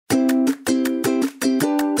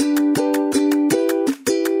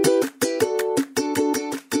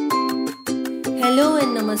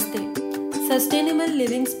Sustainable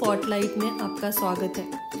living spotlight में आपका स्वागत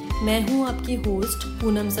है। मैं हूं आपकी होस्ट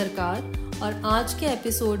पूनम सरकार और आज के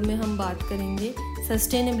एपिसोड में हम बात करेंगे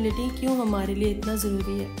सस्टेनेबिलिटी क्यों हमारे लिए इतना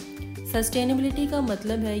ज़रूरी है। सस्टेनेबिलिटी का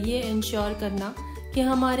मतलब है ये इंश्योर करना कि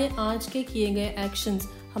हमारे आज के किए गए एक्शंस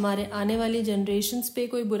हमारे आने वाली जनरेशन्स पे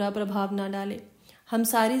कोई बुरा प्रभाव ना डाले। हम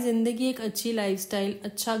सारी ज़िंदगी एक अच्छी लाइफस्टाइल,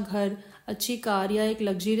 अच्छा घर, अच्छी कार या एक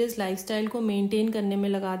लग्जरियस लाइफस्टाइल को मेंटेन करने में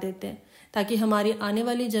लगा देते हैं ताकि हमारी आने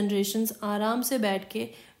वाली जनरेशन्स आराम से बैठ के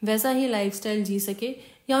वैसा ही लाइफस्टाइल जी सके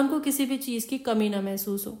या उनको किसी भी चीज़ की कमी ना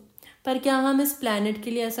महसूस हो। पर क्या हम इस प्लैनेट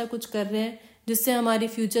के लिए ऐसा कुछ कर रहे हैं जिससे हमारी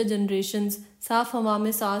फ्यूचर जनरेशन्स साफ़ हवा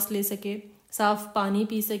में सांस ले सके, साफ़ पानी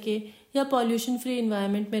पी सके या पॉल्यूशन फ्री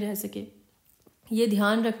इन्वायरमेंट में रह सके? ये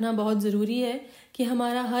ध्यान रखना बहुत ज़रूरी है कि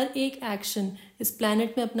हमारा हर एक एक्शन इस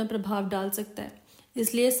प्लैनेट में अपना प्रभाव डाल सकता है।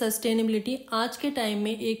 इसलिए सस्टेनेबिलिटी आज के टाइम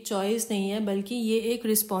में एक चॉइस नहीं है बल्कि ये एक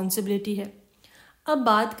रिस्पॉन्सिबिलिटी है। अब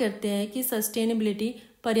बात करते हैं कि सस्टेनेबिलिटी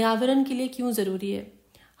पर्यावरण के लिए क्यों ज़रूरी है।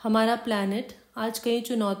 हमारा प्लैनेट आज कई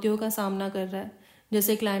चुनौतियों का सामना कर रहा है,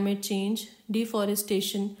 जैसे क्लाइमेट चेंज,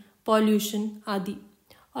 डिफॉरेस्टेशन, पॉल्यूशन आदि,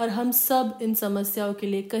 और हम सब इन समस्याओं के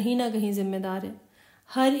लिए कहीं ना कहीं जिम्मेदार हैं।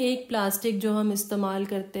 हर एक प्लास्टिक जो हम इस्तेमाल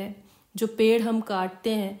करते हैं, जो पेड़ हम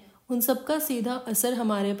काटते हैं, उन सब का सीधा असर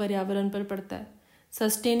हमारे पर्यावरण पर पड़ता है।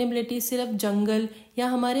 सस्टेनेबिलिटी सिर्फ जंगल या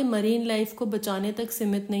हमारे मरीन लाइफ को बचाने तक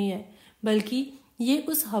सीमित नहीं है, बल्कि ये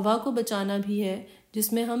उस हवा को बचाना भी है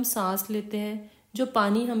जिसमें हम सांस लेते हैं, जो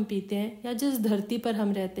पानी हम पीते हैं या जिस धरती पर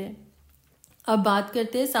हम रहते हैं। अब बात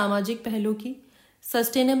करते हैं सामाजिक पहलू की।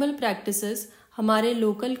 सस्टेनेबल प्रैक्टिसेस हमारे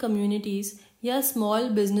लोकल कम्युनिटीज़ या स्मॉल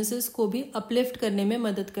बिजनेसेस को भी अपलिफ्ट करने में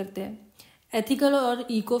मदद करते हैं। एथिकल और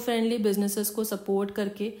इको फ्रेंडली बिजनेसेस को सपोर्ट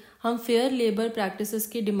करके हम फेयर लेबर प्रैक्टिसेस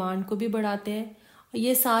की डिमांड को भी बढ़ाते हैं।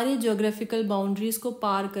 ये सारी ज्योग्राफिकल बाउंड्रीज को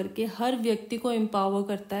पार करके हर व्यक्ति को एम्पावर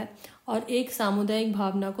करता है और एक सामुदायिक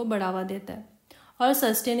भावना को बढ़ावा देता है। और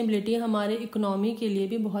सस्टेनेबिलिटी हमारे इकोनॉमी के लिए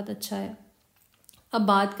भी बहुत अच्छा है। अब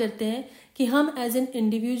बात करते हैं कि हम एज एन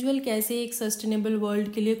इंडिविजुअल कैसे एक सस्टेनेबल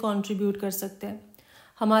वर्ल्ड के लिए कंट्रीब्यूट कर सकते हैं।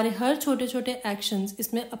 हमारे हर छोटे छोटे एक्शंस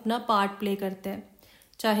इसमें अपना पार्ट प्ले करते हैं।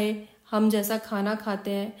 चाहे हम जैसा खाना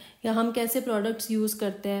खाते हैं या हम कैसे प्रोडक्ट्स यूज़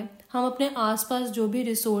करते हैं, हम अपने आसपास जो भी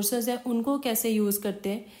रिसोर्सेज हैं उनको कैसे यूज़ करते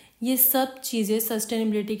हैं, ये सब चीज़ें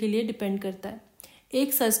सस्टेनेबिलिटी के लिए डिपेंड करता है।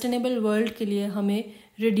 एक सस्टेनेबल वर्ल्ड के लिए हमें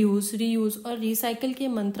रिड्यूस, रीयूज़ और रिसाइकिल के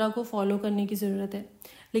मंत्रा को फॉलो करने की ज़रूरत है,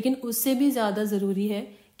 लेकिन उससे भी ज़्यादा ज़रूरी है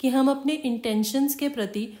कि हम अपने इंटेंशंस के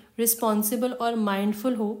प्रति रिस्पॉन्सिबल और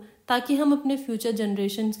माइंडफुल हो ताकि हम अपने फ्यूचर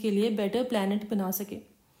जनरेशन्स के लिए बेटर प्लैनेट बना सकें।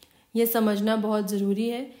 यह समझना बहुत ज़रूरी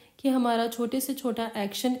है कि हमारा छोटे से छोटा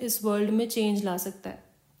एक्शन इस वर्ल्ड में चेंज ला सकता है।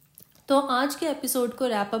 तो आज के एपिसोड को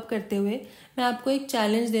रैप अप करते हुए मैं आपको एक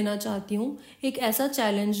चैलेंज देना चाहती हूँ, एक ऐसा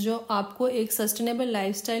चैलेंज जो आपको एक सस्टेनेबल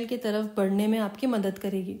लाइफस्टाइल की तरफ बढ़ने में आपकी मदद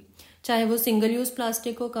करेगी। चाहे वो सिंगल यूज़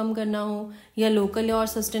प्लास्टिक को कम करना हो या लोकल और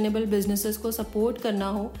सस्टेनेबल बिजनेसेस को सपोर्ट करना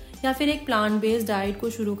हो या फिर एक प्लांट बेस्ड डाइट को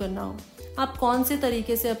शुरू करना हो। आप कौन से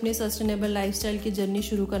तरीके से अपनी सस्टेनेबल लाइफस्टाइल की जर्नी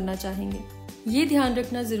शुरू करना चाहेंगे? ये ध्यान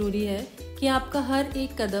रखना ज़रूरी है कि आपका हर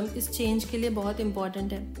एक कदम इस चेंज के लिए बहुत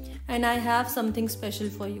इंपॉर्टेंट है। And I have something special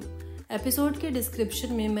for you. Episode के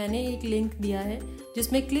डिस्क्रिप्शन में मैंने एक लिंक दिया है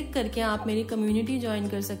जिसमें क्लिक करके आप मेरी कम्युनिटी ज्वाइन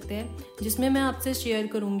कर सकते हैं, जिसमें मैं आपसे शेयर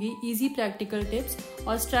करूंगी इजी प्रैक्टिकल टिप्स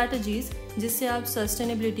और स्ट्रैटेजीज जिससे आप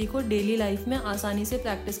सस्टेनेबिलिटी को डेली लाइफ में आसानी से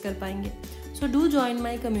प्रैक्टिस कर पाएंगे। So do join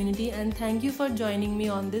my community and thank you for joining me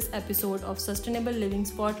on this episode of Sustainable Living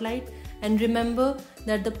Spotlight, and remember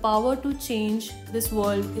that the power to change this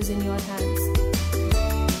world is in your hands.